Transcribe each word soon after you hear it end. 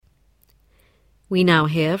We now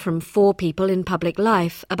hear from 4 people in public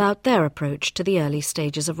life about their approach to the early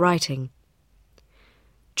stages of writing.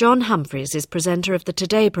 John Humphreys is presenter of the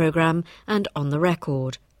Today programme and On the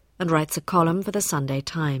Record, and writes a column for the Sunday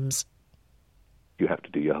Times. You have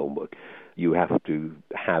to do your homework. You have to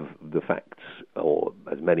have the facts, or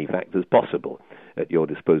as many facts as possible, at your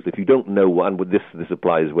disposal. If you don't know one, this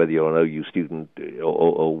applies whether you're an OU student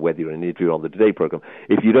or whether you're an interviewer on the Today programme.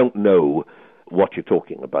 If you don't know what you're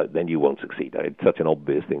talking about, then you won't succeed. It's such an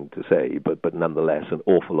obvious thing to say, but nonetheless, an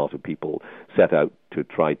awful lot of people set out to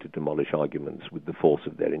try to demolish arguments with the force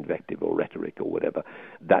of their invective or rhetoric or whatever.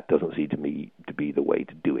 That doesn't seem to me to be the way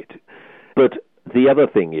to do it. But the other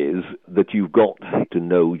thing is that you've got to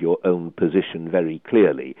know your own position very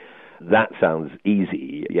clearly. That sounds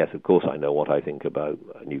easy. Yes, of course I know what I think about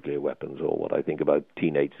nuclear weapons or what I think about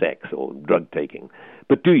teenage sex or drug taking.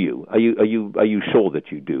 But do you? Are you sure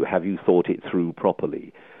that you do? Have you thought it through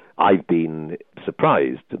properly? I've been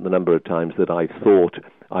surprised at the number of times that I thought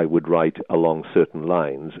I would write along certain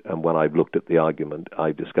lines, and when I've looked at the argument,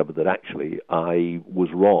 I've discovered that actually I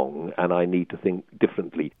was wrong and I need to think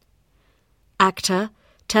differently. Actor,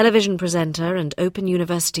 television presenter and Open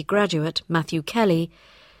University graduate Matthew Kelly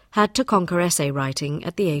had to conquer essay writing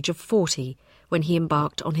at the age of 40 when he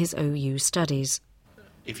embarked on his OU studies.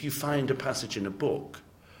 If you find a passage in a book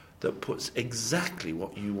that puts exactly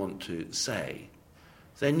what you want to say,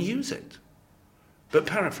 then use it. But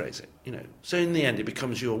paraphrase it, So in the end it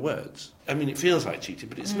becomes your words. I mean, it feels like cheating,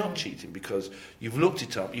 but it's not cheating because you've looked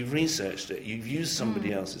it up, you've researched it, you've used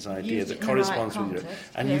somebody else's idea that corresponds with yours,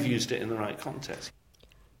 and you've used it in the right context.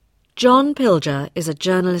 John Pilger is a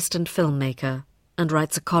journalist and filmmaker and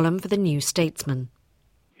writes a column for the New Statesman.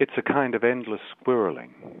 It's a kind of endless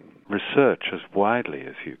squirreling. Research as widely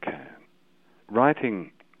as you can.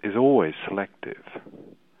 Writing is always selective,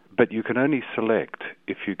 but you can only select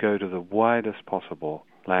if you go to the widest possible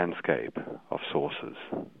landscape of sources,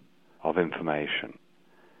 of information.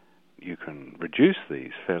 You can reduce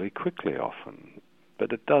these fairly quickly often,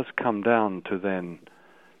 but it does come down to then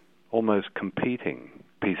almost competing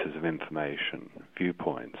pieces of information,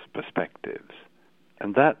 viewpoints, perspectives.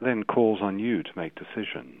 And that then calls on you to make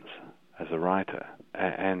decisions as a writer.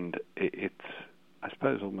 And it's, I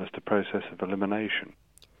suppose, almost a process of elimination.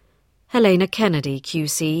 Helena Kennedy,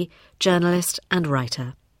 QC, journalist and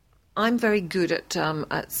writer. I'm very good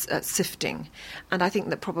at sifting, and I think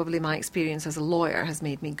that probably my experience as a lawyer has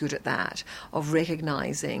made me good at that, of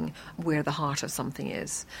recognising where the heart of something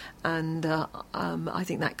is. And I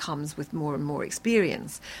think that comes with more and more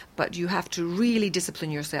experience. But you have to really discipline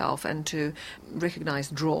yourself and to recognise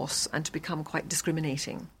dross and to become quite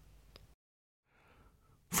discriminating.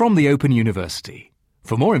 From the Open University.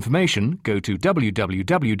 For more information, go to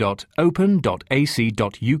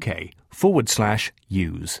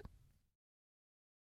www.open.ac.uk/use.